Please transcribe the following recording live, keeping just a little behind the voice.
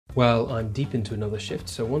Well, I'm deep into another shift,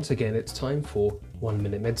 so once again it's time for 1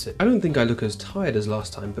 Minute Medicine. I don't think I look as tired as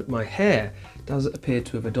last time, but my hair does appear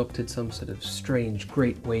to have adopted some sort of strange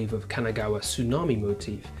great wave of Kanagawa tsunami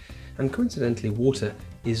motif. And coincidentally, water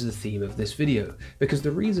is the theme of this video, because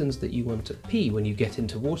the reasons that you want to pee when you get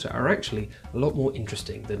into water are actually a lot more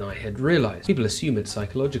interesting than I had realised. People assume it's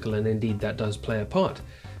psychological, and indeed that does play a part.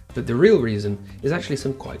 But the real reason is actually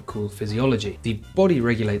some quite cool physiology. The body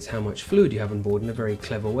regulates how much fluid you have on board in a very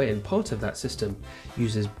clever way, and part of that system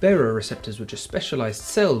uses baroreceptors, which are specialized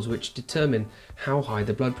cells which determine how high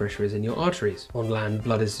the blood pressure is in your arteries. On land,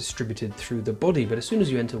 blood is distributed through the body, but as soon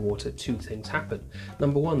as you enter water, two things happen.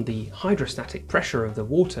 Number one, the hydrostatic pressure of the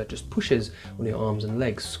water just pushes on your arms and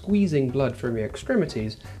legs, squeezing blood from your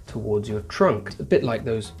extremities towards your trunk, a bit like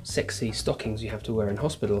those sexy stockings you have to wear in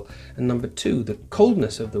hospital. And number two, the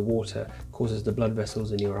coldness of the water causes the blood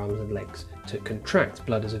vessels in your arms and legs to contract.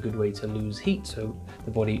 Blood is a good way to lose heat, so the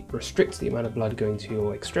body restricts the amount of blood going to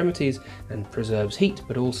your extremities and preserves heat,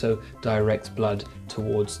 but also directs blood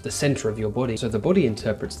towards the center of your body. So the body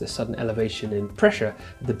interprets this sudden elevation in pressure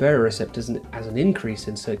of the baroreceptors as an increase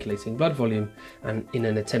in circulating blood volume, and in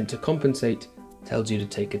an attempt to compensate, tells you to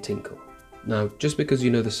take a tinkle. Now, just because you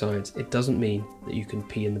know the science, it doesn't mean that you can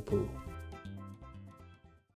pee in the pool.